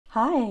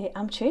Hi,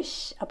 I'm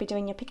Trish. I'll be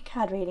doing your pick a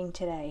card reading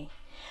today.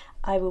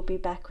 I will be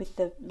back with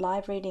the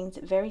live readings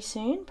very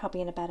soon,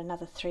 probably in about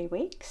another 3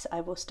 weeks. I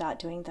will start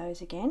doing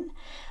those again,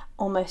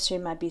 almost through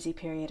my busy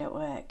period at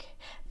work.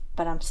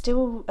 But I'm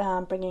still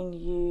bringing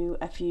you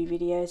a few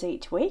videos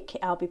each week.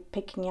 I'll be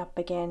picking up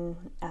again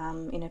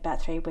in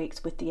about 3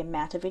 weeks with the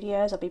amount of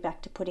videos. I'll be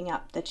back to putting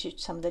up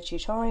some of the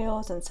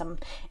tutorials and some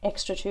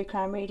extra true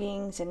crime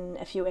readings and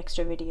a few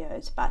extra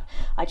videos, but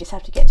I just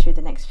have to get through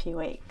the next few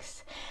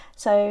weeks.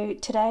 So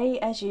today,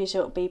 as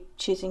usual, I'll be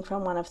choosing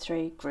from one of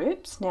 3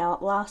 groups. Now,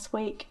 last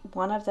week,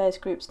 one of those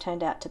groups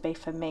turned out to be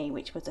for me,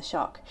 which was a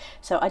shock.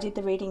 So I did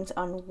the readings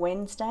on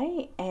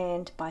Wednesday,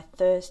 and by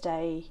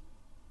Thursday,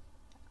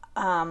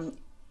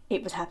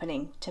 it was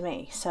happening to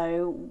me.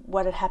 So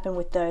what had happened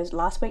with those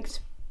last week's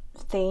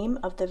theme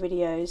of the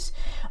videos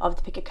of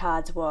the picker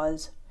cards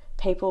was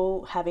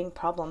people having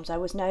problems. I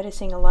was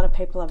noticing a lot of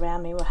people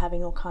around me were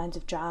having all kinds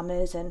of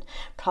dramas and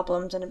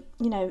problems, and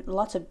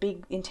lots of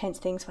big intense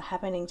things were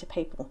happening to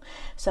people.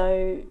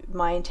 So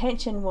my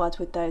intention was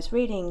with those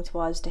readings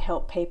was to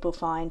help people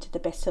find the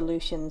best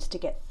solutions to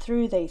get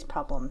through these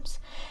problems.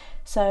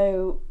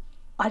 So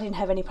I didn't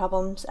have any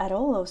problems at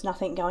all. There was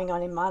nothing going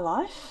on in my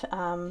life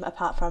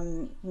apart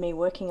from me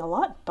working a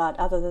lot, but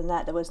other than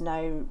that there was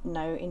no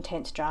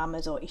intense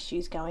dramas or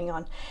issues going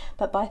on.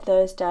 But by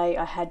Thursday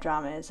I had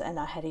dramas and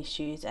I had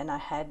issues and I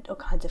had all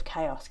kinds of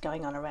chaos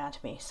going on around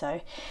me.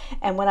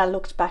 And when I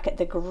looked back at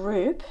the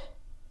group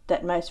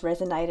that most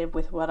resonated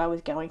with what I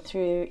was going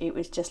through, it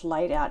was just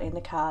laid out in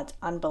the cards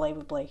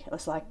unbelievably. It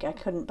was like I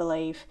couldn't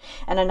believe,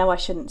 and I know I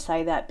shouldn't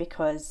say that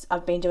because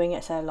I've been doing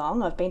it so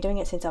long. I've been doing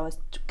it since I was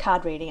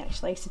card reading,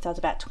 actually, since I was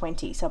about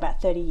 20, so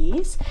about 30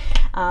 years.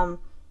 And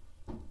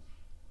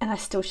I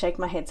still shake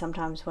my head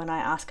sometimes when I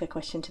ask a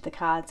question to the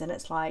cards, and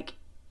it's like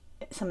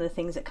some of the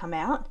things that come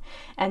out,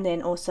 and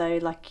then also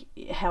like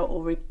how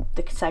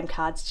the same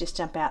cards just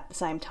jump out at the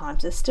same time.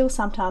 So still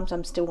sometimes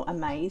I'm still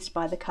amazed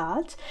by the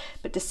cards,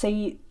 but to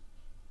see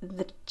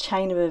the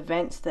chain of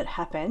events that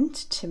happened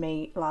to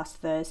me last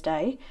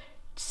Thursday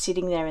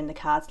sitting there in the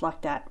cards like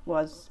that,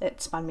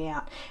 it spun me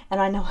out. And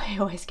I know I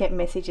always get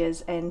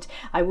messages, and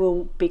I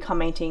will be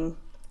commenting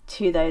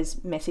to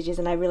those messages,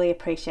 and I really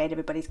appreciate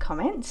everybody's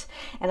comments,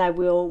 and I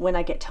will, when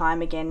I get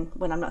time again,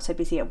 when I'm not so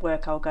busy at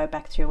work, I'll go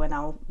back through and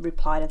I'll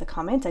reply to the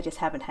comments. I just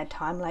haven't had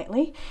time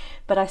lately,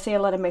 but I see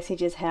a lot of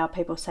messages how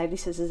people say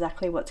this is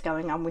exactly what's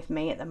going on with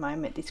me at the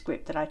moment, this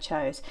group that I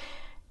chose.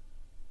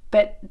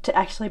 But to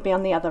actually be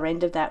on the other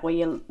end of that,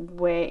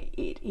 where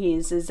it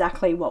is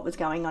exactly what was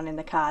going on in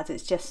the cards,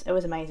 it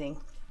was amazing.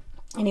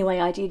 Anyway,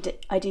 I did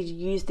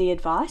use the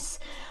advice.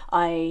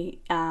 I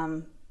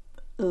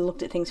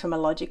looked at things from a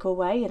logical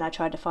way, and I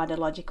tried to find a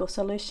logical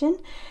solution.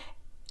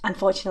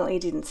 Unfortunately,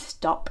 it didn't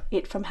stop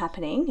it from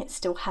happening. It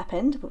still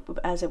happened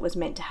as it was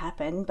meant to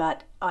happen,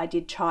 but I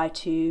did try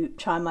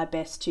my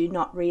best to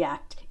not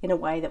react in a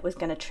way that was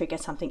going to trigger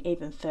something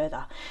even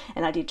further.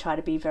 And I did try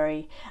to be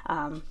very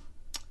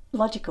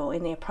logical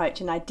in the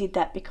approach, and I did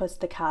that because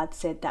the card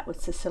said that was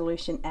the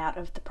solution out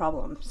of the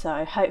problem.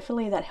 So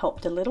hopefully that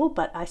helped a little,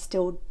 but I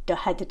still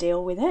had to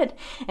deal with it,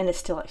 and it's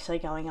still actually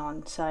going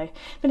on.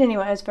 But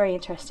anyway, it was very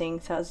interesting.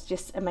 So it was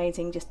just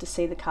amazing just to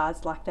see the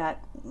cards like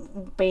that,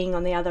 being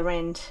on the other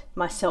end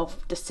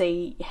myself, to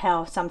see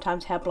how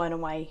blown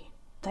away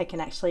they can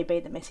actually be,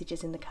 the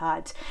messages in the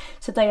cards.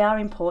 So they are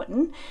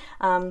important.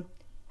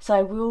 So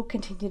I will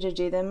continue to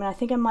do them, and I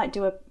think I might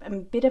do a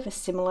bit of a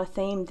similar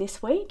theme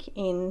this week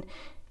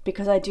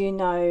because I do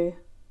know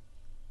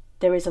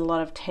there is a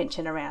lot of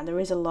tension around, there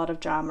is a lot of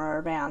drama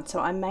around, so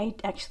I may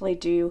actually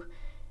do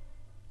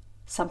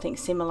something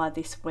similar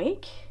this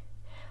week.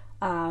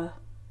 But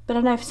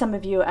I know for some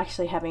of you are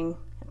actually having,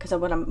 because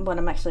what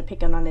I'm actually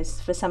picking on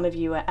is for some of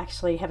you are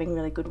actually having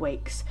really good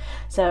weeks.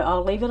 So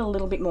I'll leave it a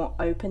little bit more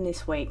open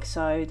this week,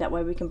 so that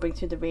way we can bring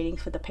through the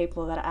readings for the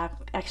people that are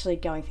actually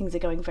things are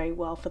going very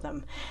well for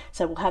them.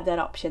 So we'll have that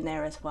option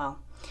there as well.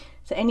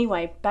 So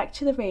anyway, back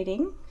to the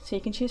reading. So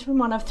you can choose from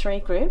one of 3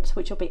 groups,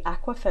 which will be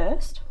aqua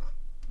first,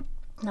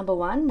 number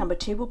 1, number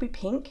 2 will be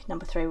pink,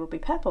 number 3 will be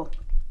purple.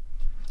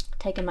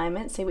 Take a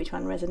moment, see which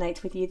one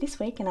resonates with you this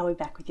week, and I'll be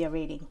back with your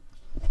reading.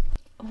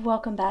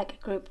 Welcome back,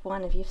 group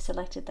 1. If you've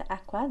selected the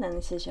aqua, then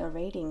this is your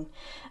reading.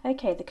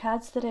 Okay, the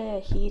cards that are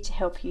here to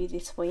help you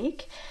this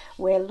week,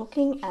 we're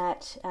looking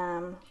at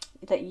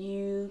that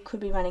you could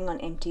be running on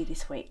empty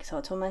this week. So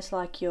it's almost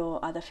like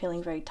you're either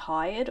feeling very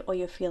tired or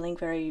you're feeling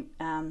very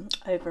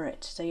over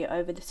it. So you're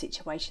over the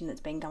situation that's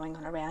been going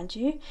on around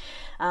you.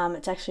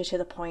 It's actually to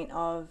the point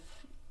of,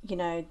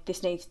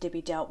 this needs to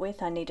be dealt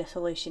with. I need a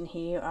solution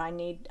here, or I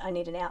need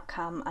an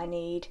outcome. I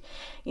need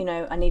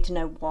to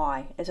know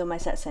why. It's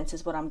almost that sense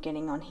is what I'm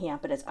getting on here,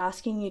 but it's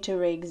asking you to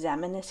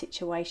re-examine the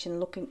situation,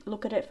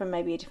 look at it from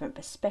maybe a different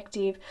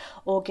perspective,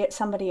 or get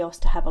somebody else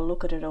to have a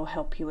look at it or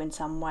help you in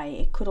some way.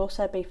 It could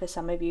also be for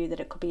some of you that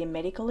it could be a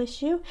medical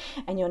issue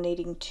and you're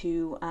needing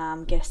to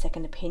get a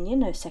second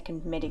opinion, a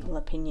second medical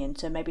opinion.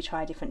 So maybe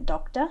try a different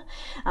doctor.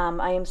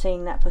 I am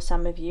seeing that for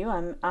some of you.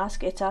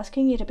 It's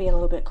asking you to be a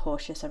little bit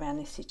cautious around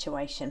this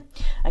situation.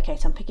 Okay,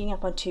 so I'm picking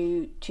up on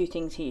two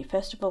things here.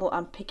 First of all,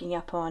 I'm picking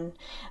up on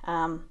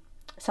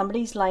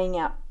somebody's laying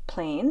out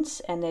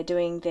plans and they're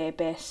doing their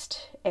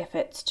best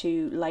efforts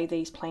to lay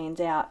these plans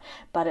out,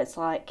 but it's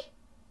like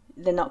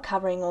they're not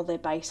covering all their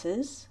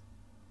bases.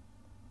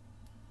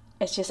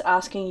 It's just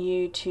asking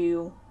you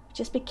to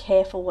just be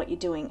careful what you're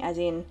doing, as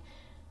in,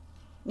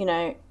 you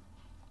know,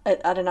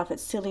 I don't know if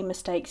it's silly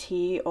mistakes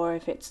here or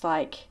if it's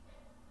like,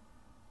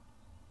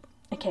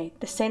 okay,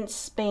 the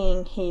sense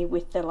being here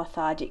with the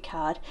lethargic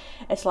card,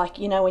 it's like,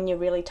 you know, when you're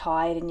really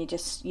tired and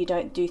you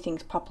don't do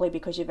things properly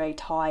because you're very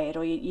tired,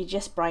 or you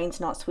just brain's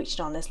not switched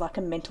on. There's like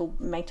a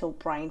mental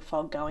brain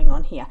fog going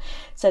on here.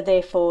 So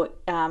therefore,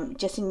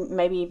 just in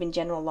maybe even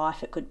general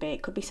life, it could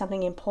be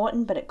something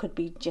important, but it could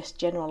be just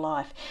general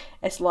life.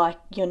 It's like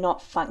you're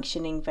not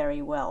functioning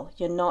very well.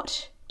 You're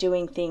not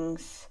doing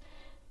things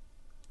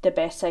the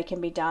best they can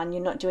be done.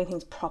 You're not doing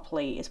things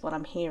properly is what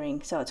I'm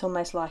hearing. So it's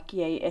almost like,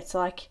 yeah, it's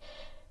like,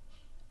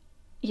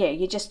 yeah,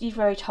 you're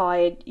very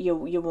tired, you're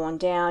worn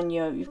down,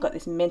 you've got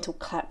this mental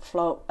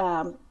fog.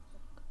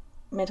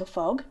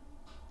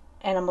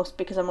 And I'm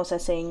also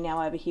seeing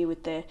now over here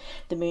with the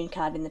moon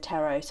card in the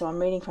tarot. So I'm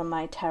reading from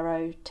my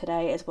tarot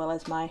today as well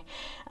as my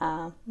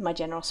my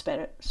general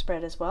spread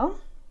as well.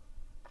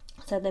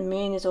 So the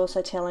moon is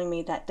also telling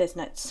me that there's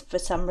no, for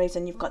some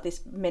reason you've got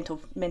this mental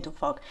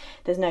fog.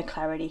 There's no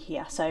clarity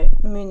here. So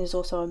moon is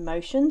also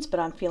emotions, but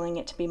I'm feeling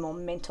it to be more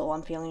mental.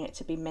 I'm feeling it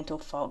to be mental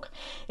fog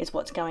is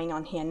what's going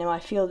on here. Now I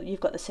feel you've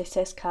got the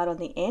success card on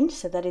the end,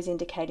 so that is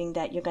indicating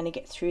that you're going to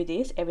get through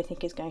this. Everything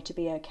is going to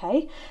be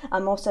okay.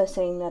 I'm also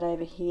seeing that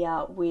over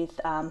here with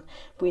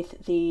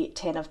the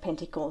 10 of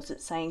Pentacles.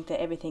 It's saying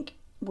that everything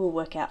will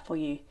work out for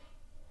you.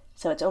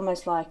 So it's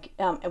almost like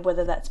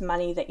whether that's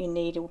money that you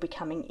need will be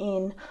coming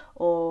in,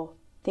 or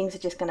things are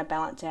just going to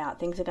balance out,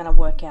 things are going to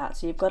work out.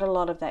 So you've got a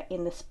lot of that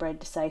in the spread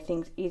to say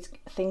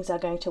things are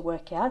going to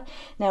work out.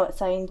 Now it's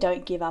saying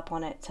don't give up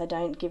on it. So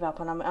don't give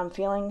up on. I'm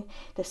feeling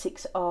the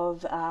 6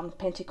 of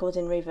Pentacles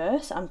in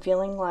reverse. I'm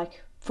feeling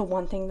like, for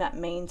one thing, that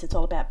means it's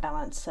all about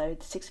balance. So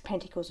the 6 of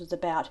Pentacles was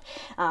about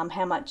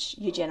how much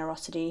your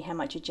generosity, how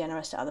much you're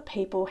generous to other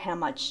people, how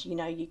much, you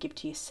know, you give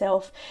to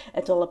yourself.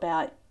 It's all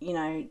about, you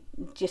know,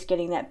 just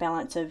getting that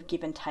balance of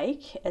give and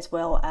take, as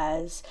well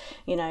as,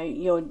 you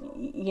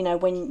know,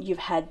 when you've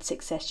had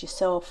success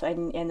yourself,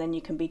 and then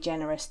you can be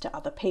generous to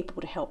other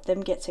people to help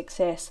them get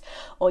success,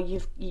 or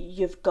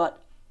you've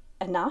got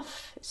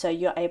enough so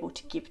you're able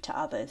to give to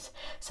others.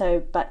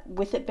 So, but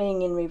with it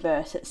being in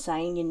reverse, it's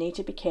saying you need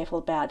to be careful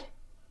about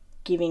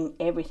giving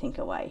everything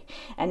away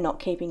and not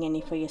keeping any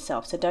for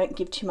yourself. So don't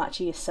give too much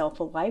of yourself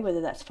away, whether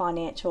that's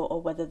financial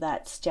or whether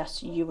that's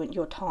just you and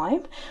your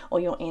time or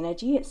your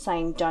energy. It's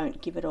saying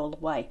don't give it all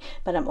away.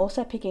 But I'm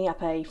also picking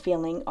up a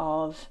feeling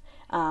of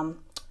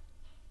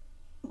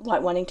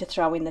like wanting to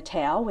throw in the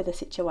towel with a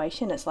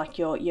situation. It's like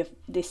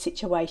this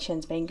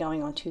situation's been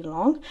going on too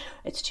long,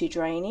 it's too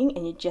draining,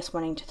 and you're just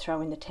wanting to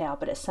throw in the towel.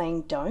 But it's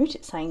saying don't.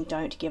 It's saying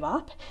don't give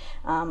up.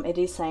 It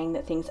is saying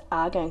that things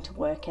are going to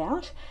work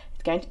out.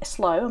 Going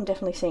slow. I'm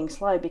definitely seeing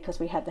slow because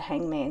we have the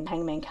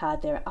hangman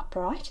card there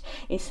upright,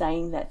 is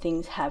saying that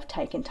things have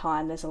taken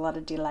time. There's a lot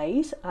of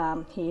delays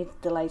here,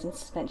 delays and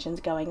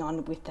suspensions going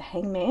on with the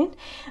hangman.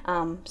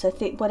 So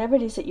whatever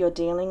it is that you're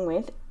dealing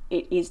with,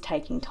 it is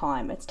taking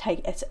time. It's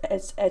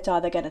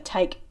either going to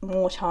take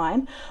more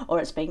time or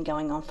it's been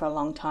going on for a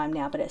long time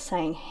now. But it's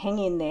saying hang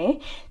in there.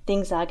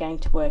 Things are going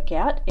to work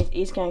out. It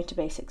is going to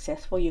be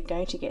successful. You're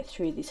going to get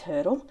through this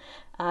hurdle.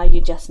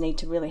 You just need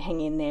to really hang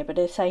in there. But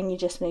it's saying you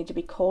just need to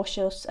be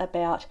cautious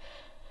about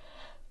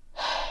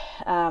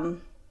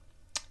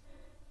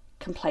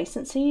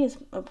complacency is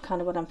kind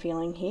of what I'm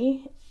feeling here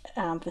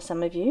for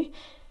some of you.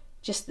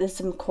 Just there's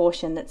some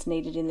caution that's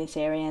needed in this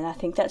area, and I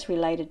think that's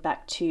related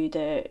back to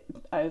the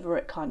over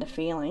it kind of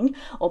feeling,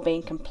 or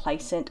being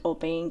complacent, or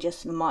being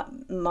just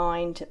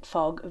mind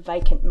fog,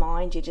 vacant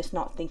mind. You're just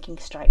not thinking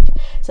straight.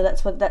 So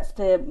that's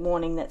the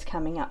warning that's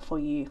coming up for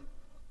you.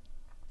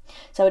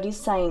 So it is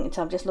saying,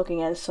 so I'm just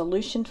looking at a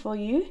solution for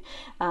you.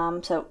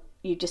 So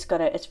you've just got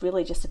to, it's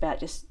really just about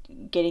just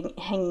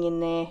hanging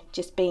in there,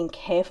 just being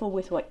careful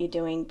with what you're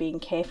doing, being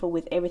careful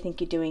with everything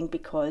you're doing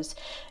because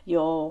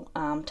you're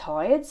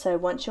tired. So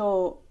once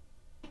you're,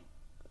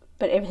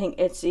 but everything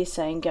is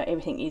saying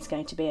everything is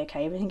going to be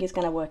okay. Everything is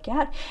going to work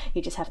out.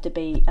 You just have to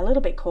be a little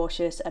bit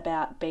cautious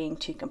about being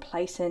too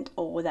complacent,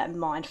 or that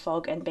mind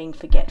fog and being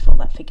forgetful,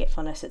 that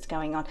forgetfulness that's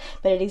going on.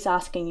 But it is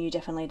asking you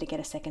definitely to get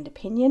a second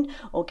opinion,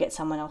 or get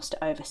someone else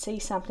to oversee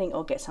something,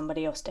 or get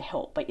somebody else to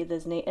help. But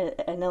there's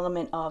an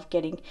element of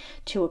getting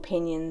 2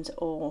 opinions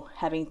or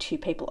having 2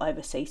 people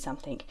oversee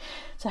something.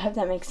 So I hope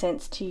that makes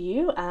sense to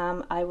you.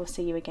 I will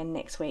see you again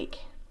next week.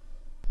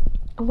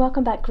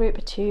 Welcome back,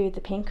 group, to the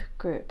pink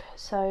group.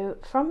 So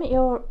for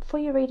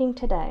your reading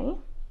today,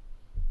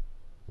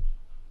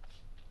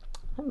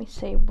 let me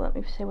see what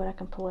I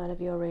can pull out of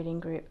your reading,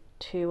 group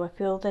 2. I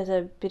feel there's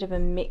a bit of a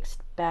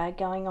mixed bag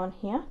going on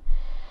here.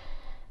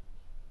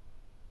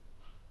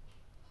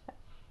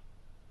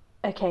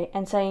 Okay,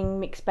 and saying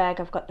mixed bag,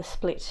 I've got the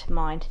split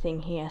mind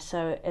thing here.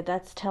 So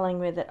that's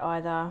telling me that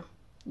either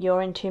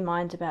you're in two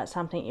minds about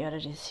something, you had a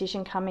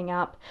decision coming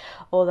up,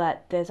 or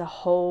that there's a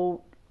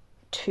whole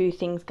two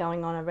things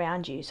going on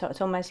around you. So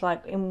it's almost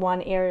like in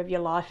one area of your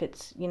life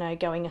it's, you know,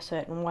 going a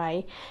certain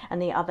way,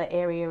 and the other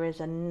area is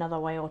another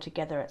way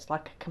altogether. It's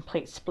like a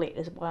complete split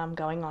is what I'm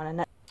going on. And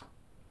that,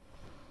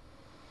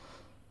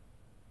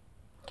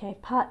 okay,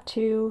 part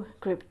 2,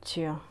 group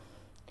 2.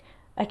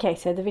 Okay,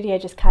 so the video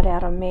just cut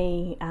out on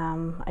me.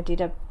 I did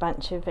a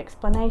bunch of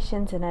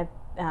explanations, and I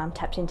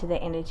tapped into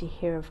the energy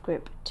here of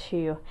group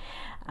 2.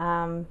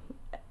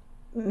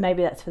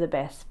 Maybe that's for the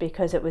best,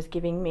 because it was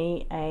giving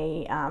me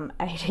a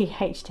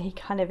ADHD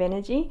kind of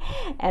energy,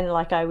 and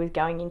like I was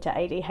going into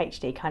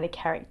ADHD kind of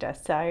character.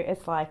 So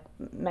it's like,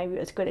 maybe it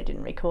was good it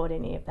didn't record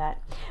any of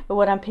that. But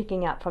what I'm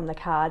picking up from the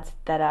cards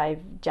that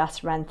I've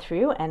just run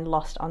through and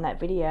lost on that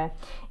video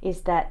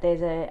is that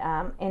there's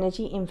a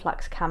energy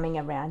influx coming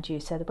around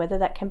you. So whether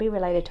that can be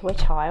related to a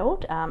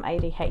child,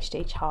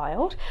 ADHD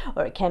child,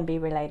 or it can be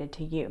related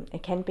to you.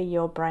 It can be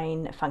your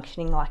brain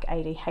functioning like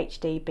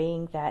ADHD,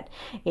 being that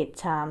it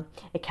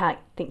can't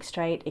think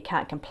straight, it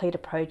can't complete a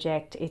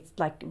project, it's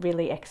like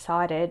really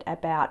excited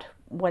about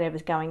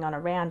whatever's going on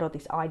around, or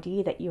this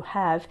idea that you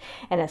have,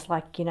 and it's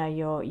like, you know,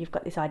 you've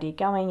got this idea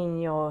going and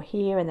you're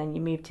here, and then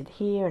you move to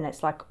here, and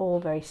it's like all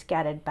very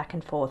scattered back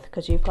and forth,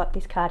 because you've got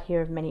this card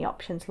here of many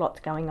options, lots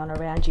going on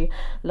around you,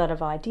 a lot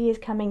of ideas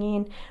coming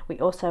in. We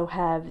also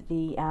have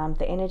the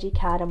energy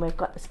card, and we've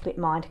got the split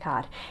mind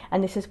card,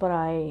 and this is what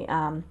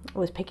I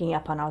was picking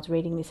up on. I was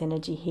reading this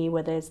energy here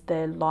where there's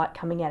the light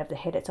coming out of the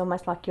head. It's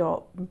almost like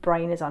your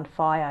brain is on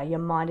fire, your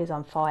mind is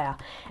on fire,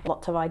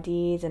 lots of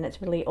ideas, and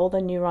it's really all the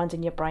neurons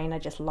in your brain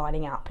are just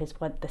lighting up, is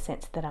what the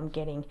sense that I'm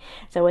getting.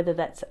 So whether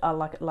that's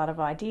like a lot of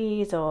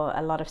ideas or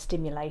a lot of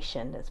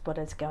stimulation, that's what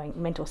is going,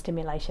 mental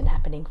stimulation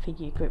happening for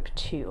you, group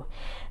 2.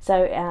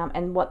 So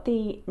and what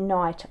the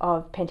Knight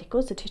of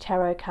Pentacles, the 2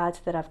 tarot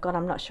cards that I've got,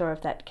 I'm not sure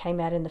if that came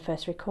out in the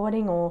first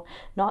recording or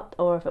not,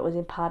 or if it was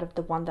in part of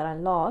the one that I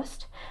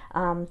lost.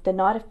 The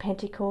Knight of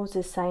Pentacles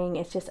is saying,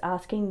 it's just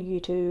asking you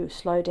to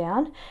slow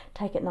down,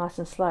 take it nice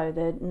and slow.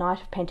 The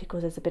Knight of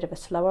Pentacles is a bit of a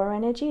slower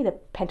energy. The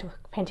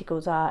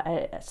Pentacles are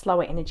a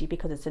slower energy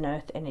because it's an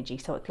earth energy,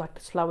 so it's like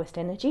the slowest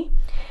energy.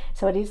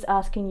 So it is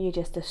asking you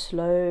just to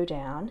slow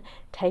down,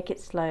 take it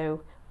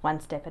slow,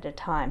 one step at a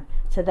time.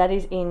 So that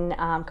is in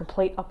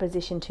complete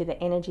opposition to the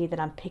energy that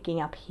I'm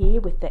picking up here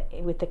with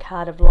the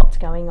card of lots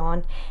going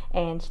on,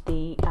 and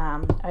the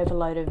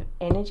overload of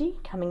energy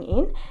coming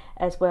in,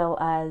 as well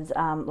as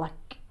like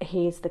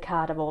here's the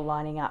card of all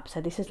lining up.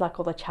 So this is like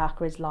all the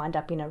chakras lined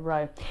up in a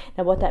row.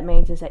 Now what that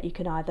means is that you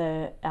can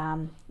either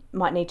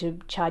might need to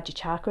charge your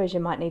chakras, you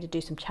might need to do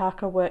some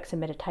chakra work,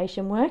 some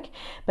meditation work,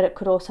 but it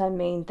could also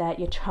mean that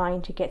you're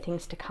trying to get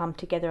things to come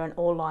together and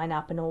all line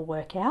up and all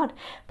work out.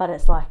 But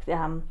it's like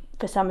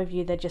for some of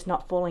you, they're just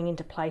not falling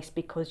into place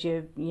because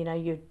you're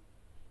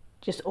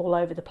just all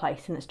over the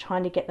place, and it's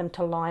trying to get them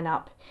to line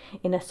up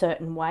in a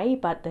certain way,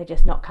 but they're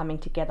just not coming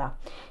together.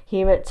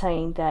 Here it's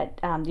saying that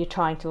you're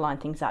trying to line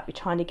things up, you're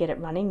trying to get it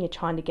running, you're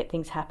trying to get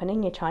things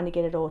happening, you're trying to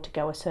get it all to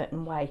go a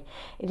certain way.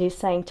 It is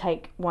saying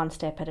take one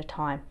step at a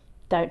time.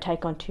 Don't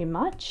take on too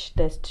much.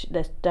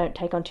 Don't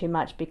take on too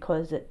much,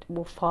 because it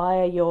will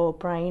fire your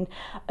brain,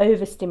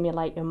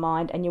 overstimulate your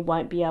mind, and you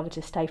won't be able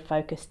to stay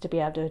focused to be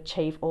able to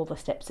achieve all the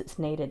steps that's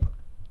needed.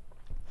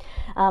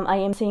 I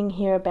am seeing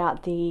here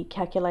about the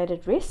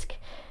calculated risk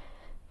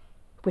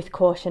with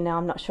caution. Now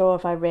I'm not sure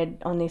if I read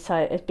on this, so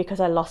it's because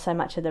I lost so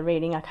much of the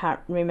reading, I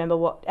can't remember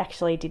what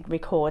actually did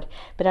record,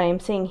 but I am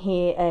seeing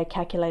here a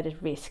calculated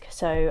risk.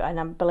 So, and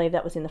I believe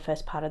that was in the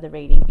first part of the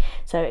reading.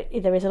 So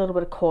there is a little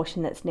bit of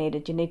caution that's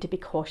needed. You need to be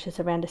cautious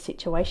around a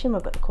situation.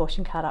 We've got the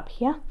caution card up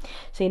here,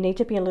 so you need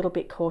to be a little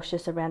bit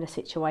cautious around a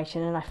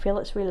situation, and I feel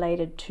it's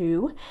related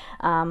to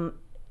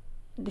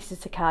this is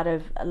the card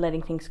of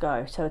letting things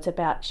go. So it's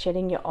about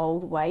shedding your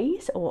old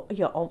ways or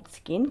your old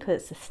skin,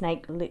 because it's a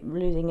snake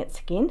losing its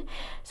skin.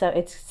 So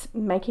it's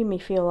making me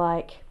feel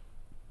like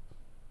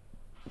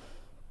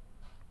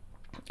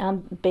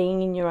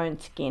being in your own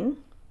skin,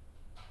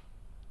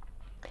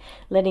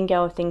 letting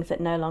go of things that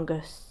no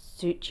longer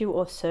suit you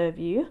or serve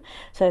you.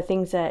 So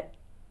things that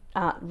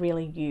aren't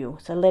really you.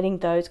 So letting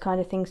those kind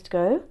of things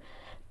go,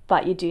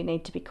 but you do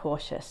need to be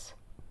cautious.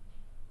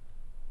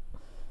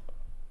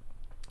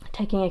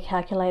 Taking a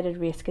calculated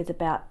risk is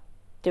about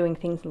doing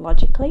things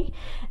logically,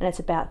 and it's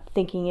about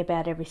thinking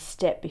about every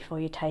step before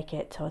you take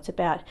it. So it's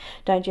about,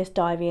 don't just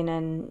dive in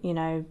and, you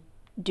know,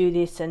 do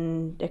this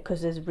and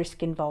because there's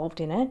risk involved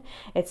in it.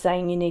 It's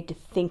saying you need to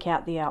think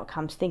out the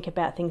outcomes, think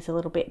about things a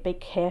little bit, be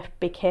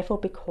careful,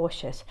 be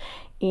cautious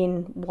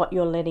in what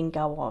you're letting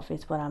go of,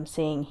 is what I'm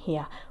seeing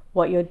here.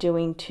 What you're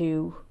doing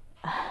to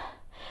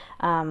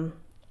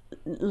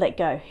let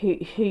go,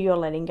 who you're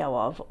letting go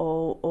of,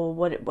 or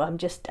what I'm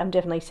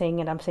definitely seeing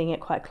it. I'm seeing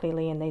it quite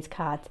clearly in these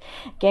cards.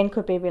 Again,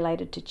 could be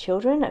related to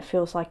children. It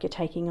feels like you're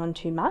taking on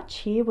too much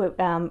here.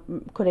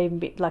 Could even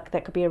be like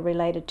that could be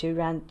related to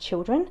around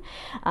children,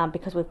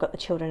 because we've got the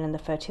children and the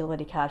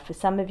fertility card. For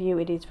some of you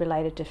it is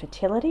related to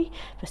fertility,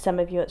 for some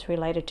of you it's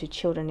related to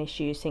children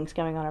issues, things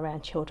going on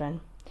around children.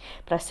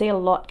 but I see a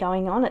lot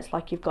going on. It's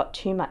like you've got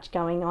too much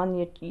going on.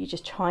 You're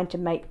just trying to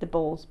make the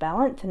balls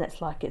balance, and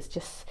it's like it's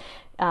just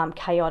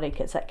chaotic.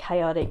 It's that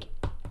chaotic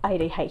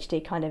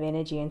ADHD kind of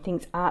energy, and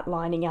things aren't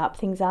lining up,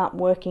 things aren't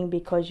working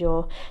because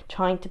you're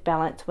trying to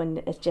balance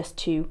when it's just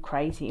too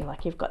crazy.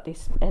 Like you've got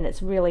this, and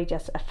it's really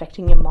just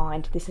affecting your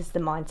mind. This is the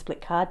mind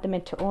split card, the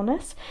mental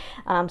illness.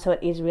 So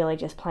it is really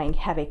just playing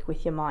havoc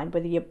with your mind,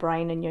 whether your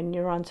brain and your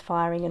neurons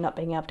firing and not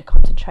being able to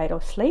concentrate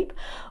or sleep,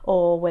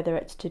 or whether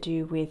it's to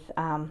do with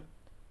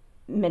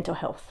mental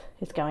health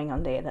is going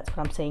on there. That's what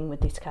I'm seeing with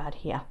this card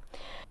here.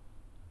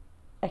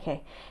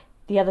 Okay.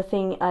 The other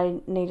thing I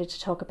needed to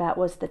talk about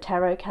was the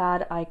tarot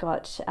card. I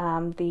got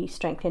the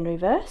Strength in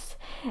reverse,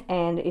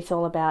 and it's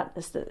all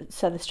about,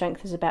 so the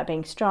Strength is about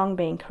being strong,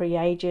 being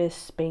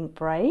courageous, being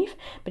brave,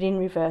 but in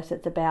reverse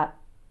it's about,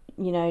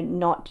 you know,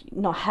 not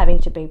having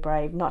to be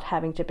brave, not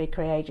having to be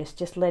courageous,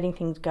 just letting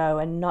things go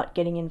and not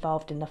getting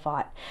involved in the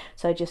fight.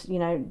 So just, you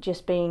know,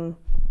 just letting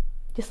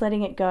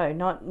it go,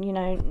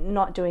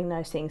 not doing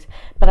those things.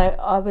 But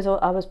I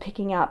was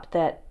picking up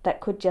that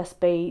could just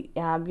be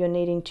you're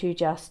needing to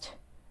just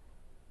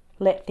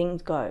let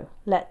things go,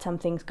 let some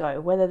things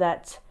go, whether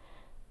that's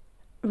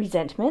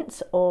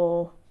resentments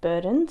or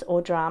burdens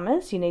or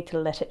dramas. You need to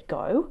let it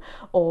go,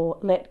 or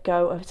let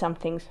go of some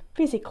things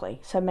physically.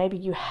 So maybe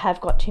you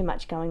have got too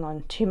much going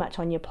on, too much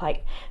on your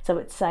plate. So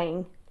it's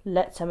saying,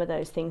 let some of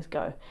those things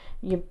go.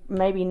 You're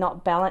maybe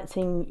not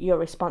balancing your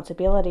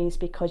responsibilities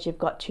because you've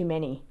got too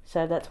many.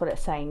 So that's what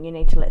it's saying. You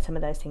need to let some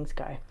of those things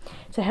go.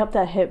 So hope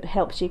that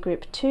helps you,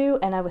 group 2,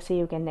 and I will see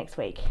you again next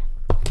week.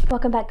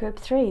 Welcome back, group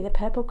 3, the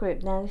purple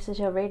group. Now this is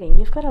your reading.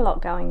 You've got a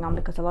lot going on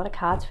because a lot of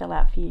cards fell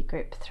out for you,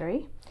 group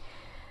 3.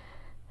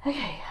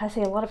 Okay, I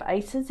see a lot of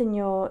aces in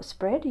your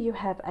spread. You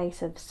have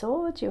Ace of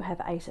Swords, you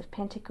have Ace of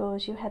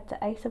Pentacles, you have the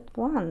Ace of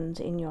Wands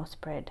in your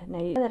spread.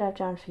 Now that I've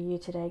done for you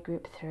today,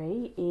 group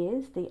 3,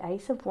 is the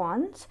Ace of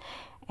Wands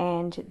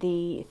and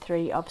the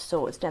Three of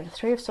Swords. Now the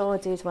Three of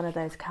Swords is one of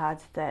those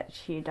cards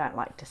that you don't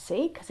like to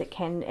see because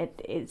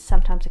it's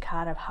sometimes a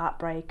card of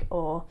heartbreak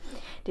or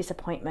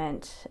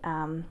disappointment,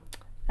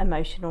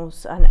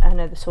 emotionals. I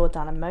know the swords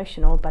aren't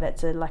emotional, but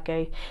it's like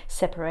a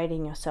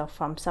separating yourself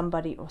from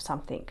somebody or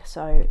something.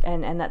 So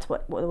and that's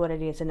what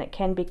it is, and it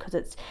can be because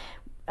it's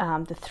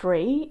the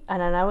 3,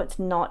 and I know it's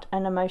not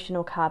an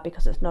emotional card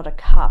because it's not a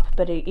cup,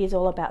 but it is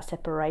all about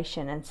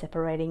separation and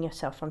separating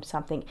yourself from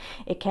something.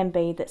 It can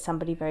be that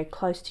somebody very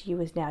close to you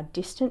is now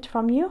distant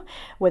from you,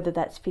 whether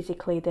that's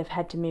physically they've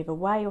had to move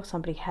away or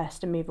somebody has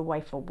to move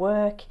away for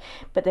work,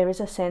 but there is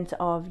a sense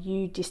of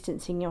you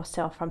distancing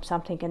yourself from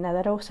something. And now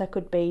that also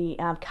could be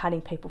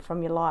cutting people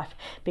from your life,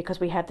 because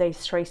we have these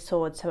 3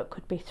 swords, so it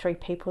could be 3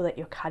 people that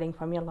you're cutting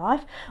from your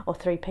life, or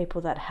 3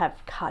 people that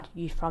have cut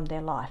you from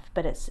their life.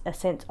 But it's a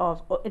sense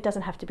of, it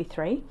doesn't have to be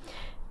 3,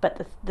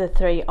 but the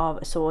 3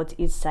 of Swords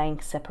is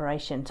saying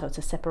separation. So it's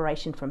a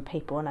separation from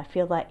people, and I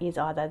feel that is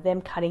either them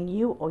cutting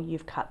you or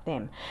you've cut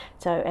them.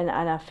 So and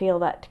I feel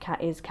that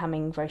is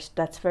coming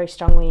that's very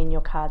strongly in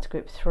your cards,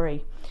 group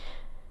 3.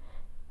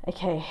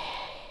 Okay.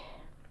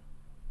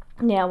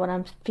 Now what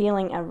I'm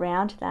feeling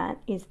around that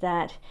is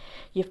that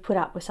you've put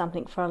up with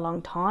something for a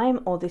long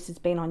time, or this has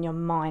been on your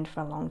mind for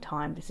a long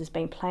time. This has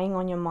been playing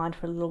on your mind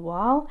for a little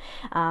while.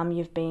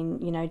 You've been,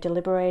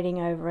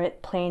 deliberating over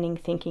it, planning,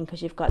 thinking,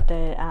 because you've got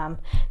the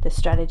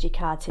strategy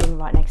card sitting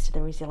right next to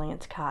the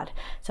resilience card.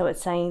 So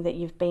it's saying that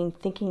you've been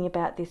thinking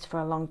about this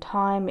for a long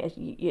time.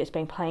 It's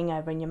been playing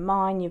over in your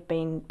mind. You've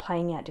been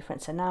playing out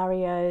different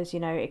scenarios.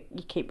 You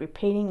keep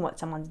repeating what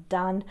someone's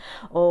done,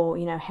 or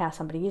how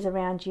somebody is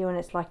around you, and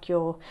it's like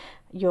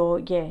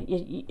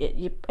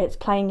it's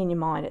playing in your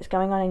mind, it's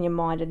going on in your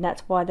mind, and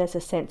that's why there's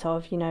a sense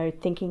of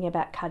thinking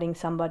about cutting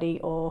somebody,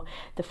 or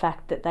the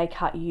fact that they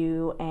cut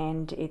you,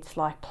 and it's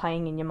like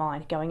playing in your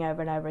mind, going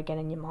over and over again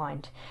in your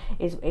mind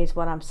is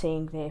what I'm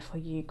seeing there for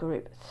you,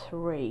 group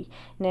 3.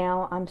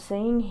 Now I'm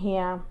seeing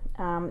here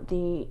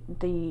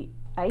the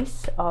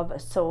Ace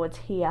of Swords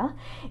here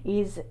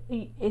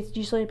it's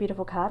usually a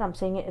beautiful card. I'm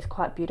seeing it as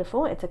quite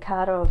beautiful. It's a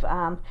card of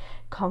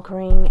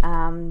conquering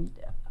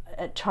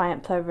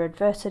triumph over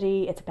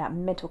adversity. It's about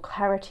mental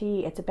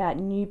clarity. It's about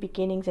new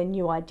beginnings and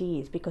new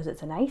ideas, because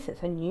it's an ace,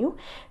 it's a new,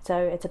 so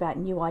it's about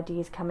new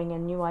ideas coming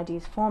and new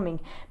ideas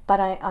forming. But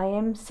I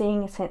am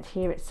seeing a sense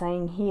here. It's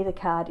saying here the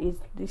card is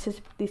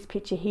this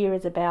picture here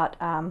is about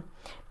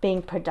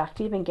being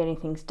productive and getting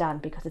things done,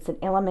 because it's an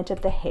element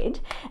of the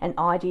head and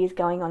ideas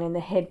going on in the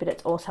head, but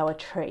it's also a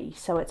tree.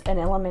 So it's an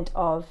element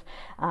of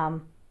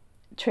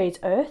trees,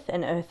 earth,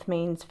 and earth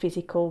means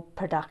physical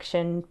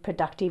production,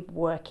 productive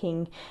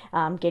working,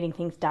 getting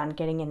things done,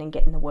 getting in and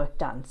getting the work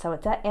done. So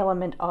it's that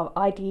element of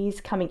ideas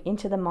coming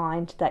into the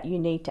mind that you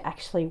need to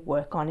actually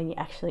work on, and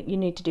you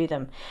need to do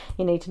them.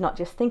 You need to not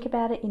just think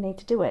about it, you need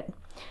to do it.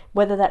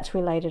 Whether that's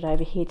related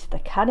over here to the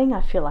cutting,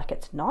 I feel like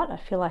it's not. I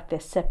feel like they're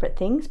separate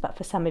things, but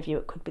for some of you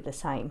it could be the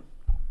same.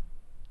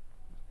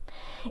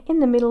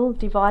 In the middle,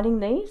 dividing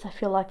these, I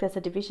feel like there's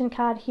a division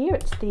card here.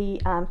 It's the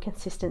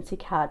consistency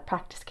card,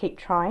 practice, keep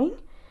trying.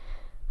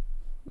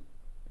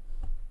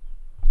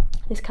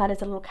 This card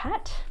is a little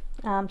cat,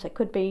 So it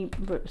could be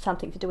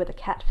something to do with a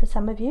cat for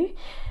some of you.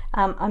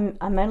 I'm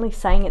only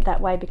saying it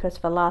that way because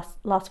for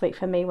last week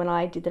for me, when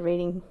I did the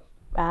reading,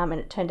 and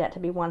it turned out to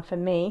be one for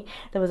me,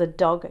 there was a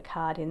dog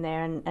card in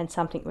there, and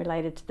something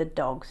related to the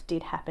dogs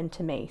did happen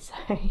to me.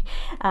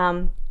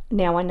 So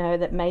now I know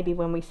that maybe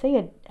when we see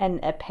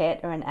a pet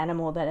or an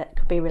animal, that it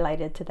could be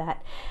related to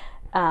that.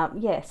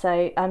 Yeah,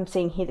 so I'm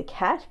seeing here the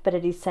cat, but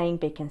it is saying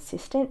be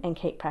consistent and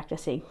keep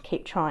practicing,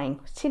 keep trying,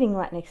 sitting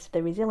right next to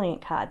the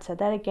resilient card. So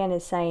that again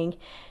is saying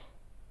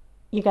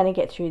you're going to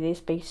get through this,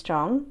 be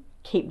strong,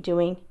 keep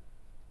doing,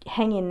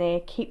 hang in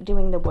there, keep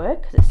doing the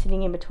work, because it's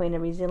sitting in between a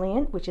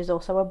resilient, which is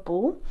also a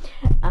bull.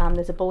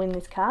 There's a bull in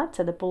this card,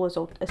 so the bull is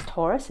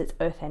Taurus, it's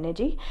earth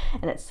energy,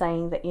 and it's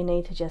saying that you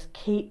need to just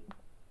keep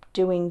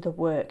doing the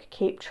work,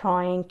 keep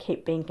trying,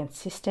 keep being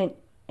consistent.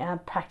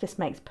 Practice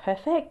makes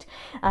perfect,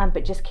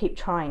 but just keep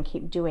trying,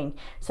 keep doing.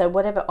 So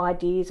whatever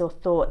ideas or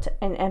thoughts,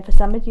 and for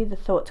some of you the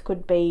thoughts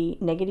could be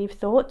negative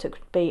thoughts. It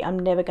could be I'm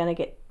never going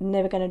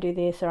to do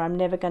this, or I'm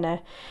never going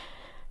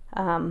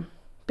to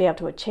be able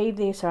to achieve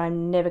this, or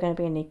I'm never going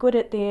to be any good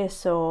at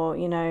this, or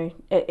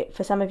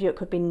for some of you it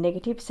could be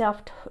negative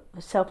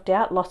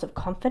self-doubt, loss of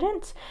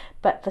confidence.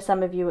 But for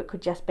some of you it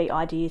could just be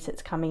ideas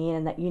that's coming in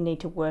and that you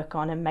need to work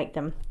on and make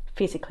them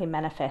physically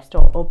manifest,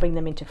 or bring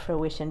them into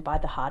fruition by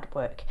the hard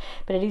work.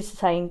 But it is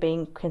saying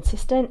being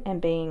consistent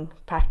and being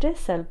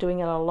practiced, so doing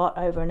it a lot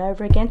over and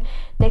over again,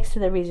 next to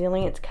the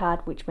resilience card,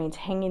 which means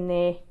hang in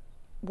there,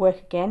 work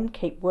again,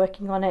 keep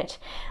working on it,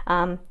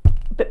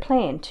 but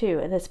plan too.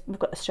 And we've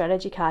got the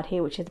strategy card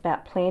here, which is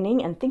about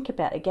planning, and think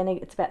about, again,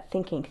 it's about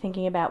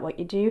thinking about what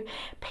you do,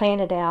 plan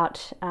it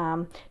out.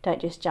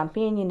 Don't just jump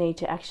in. You need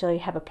to actually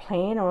have a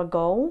plan or a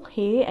goal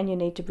here, and you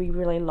need to be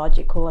really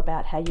logical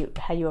about how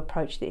you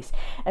approach this,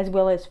 as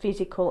well as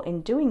physical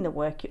in doing the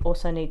work. You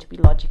also need to be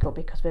logical,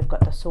 because we've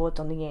got the swords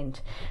on the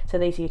end. So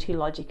these are your two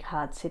logic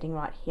cards sitting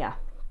right here.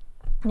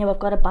 Now we've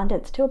got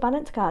abundance, two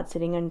abundance cards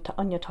sitting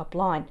on your top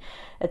line.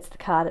 It's the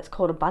card, it's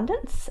called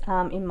abundance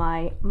in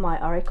my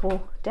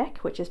oracle deck,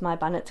 which is my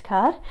abundance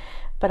card.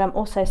 But I'm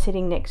also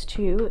sitting next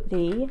to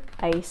the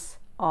Ace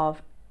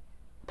of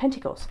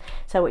Pentacles,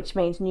 so which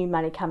means new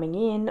money coming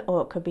in,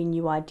 or it could be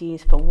new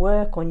ideas for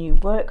work or new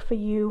work for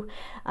you.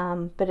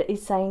 But it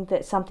is saying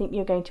that something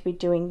you're going to be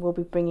doing will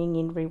be bringing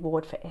in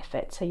reward for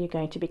effort. So you're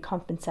going to be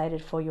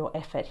compensated for your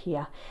effort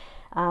here.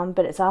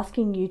 But it's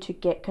asking you to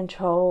get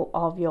control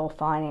of your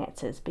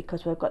finances,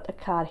 because we've got the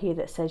card here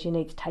that says you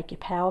need to take your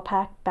power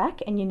back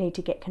and you need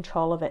to get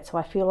control of it. So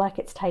I feel like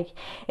it's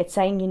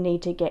saying you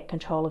need to get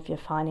control of your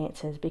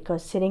finances,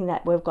 because sitting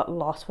that we've got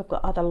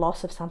either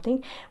loss of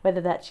something, whether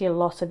that's your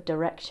loss of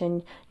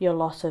direction, your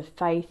loss of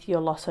faith,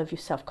 your loss of your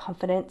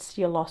self-confidence,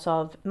 your loss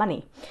of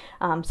money,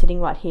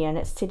 sitting right here, and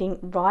it's sitting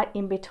right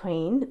in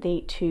between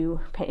the two.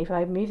 If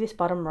I move this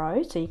bottom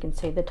row so you can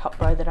see the top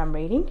row that I'm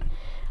reading,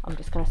 I'm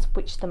just going to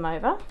switch them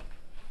over.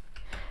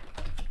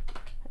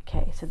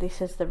 Okay, so this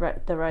is the row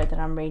that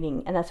I'm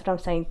reading, and that's what I'm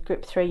saying.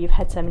 Group 3, you've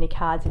had so many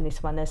cards in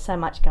this one. There's so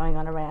much going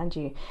on around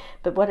you.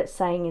 But what it's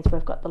saying is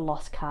we've got the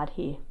loss card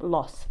here,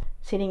 loss,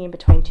 sitting in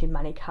between two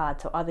money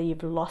cards. So either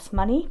you've lost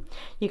money,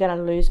 you're going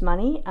to lose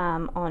money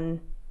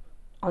on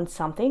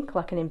something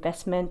like an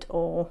investment,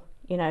 or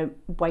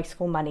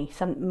wasteful money.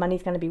 Some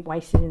money's going to be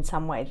wasted in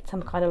some way,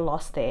 some kind of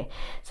loss there.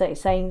 So it's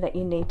saying that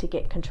you need to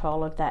get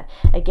control of that.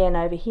 Again,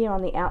 over here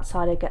on the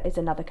outside is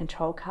another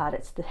control card.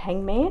 It's the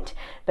Hangman,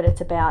 but it's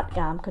about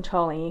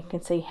controlling. You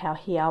can see how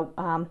here,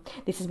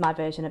 this is my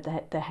version of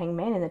the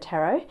Hangman in the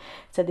tarot.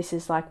 So this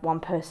is like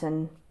one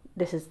person.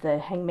 This is the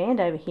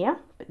Hangman over here,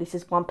 but this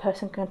is one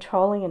person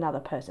controlling another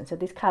person. So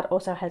this card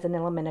also has an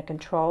element of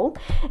control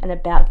and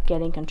about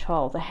getting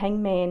control. The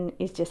Hangman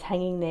is just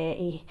hanging there.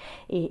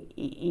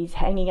 He's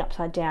hanging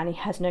upside down. He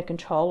has no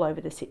control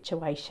over the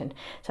situation.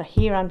 So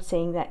here I'm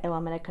seeing that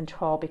element of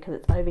control, because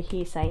it's over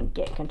here saying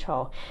get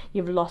control.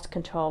 You've lost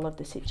control of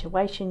the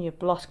situation.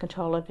 You've lost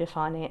control of your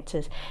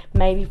finances.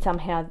 Maybe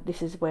somehow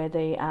this is where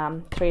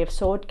the Three of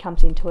Swords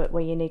comes into it,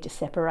 where you need to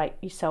separate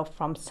yourself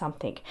from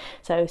something.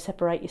 So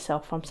separate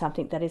yourself from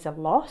something that is a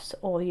loss,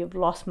 or you've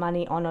lost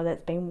money on, or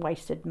that's been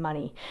wasted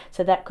money.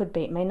 So that could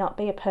be, it may not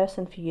be a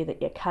person for you that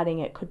you're cutting.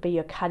 It could be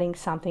you're cutting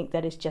something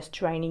that is just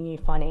draining you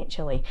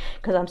financially,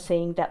 because I'm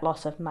seeing that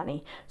loss of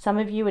money. Some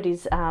of you, it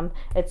is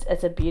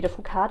it's a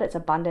beautiful card. It's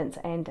abundance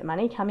and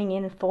money coming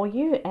in for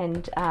you,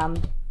 and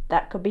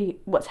that could be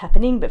what's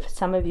happening. But for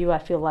some of you, I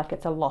feel like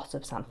it's a loss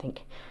of something.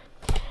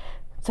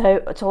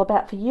 So it's all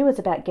about, for you, it's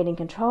about getting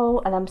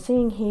control. And I'm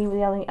seeing here,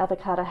 the only other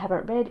card I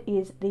haven't read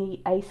is the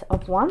Ace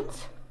of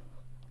Wands,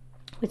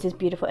 which is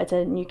beautiful. It's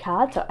a new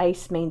card, so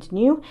ace means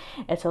new.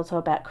 It's also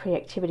about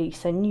creativity,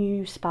 so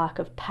new spark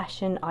of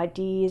passion,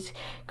 ideas,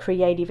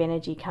 creative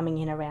energy coming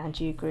in around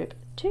you. Group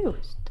 2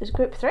 is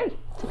group 3.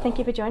 So thank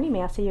you for joining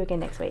me. I'll see you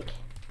again next week.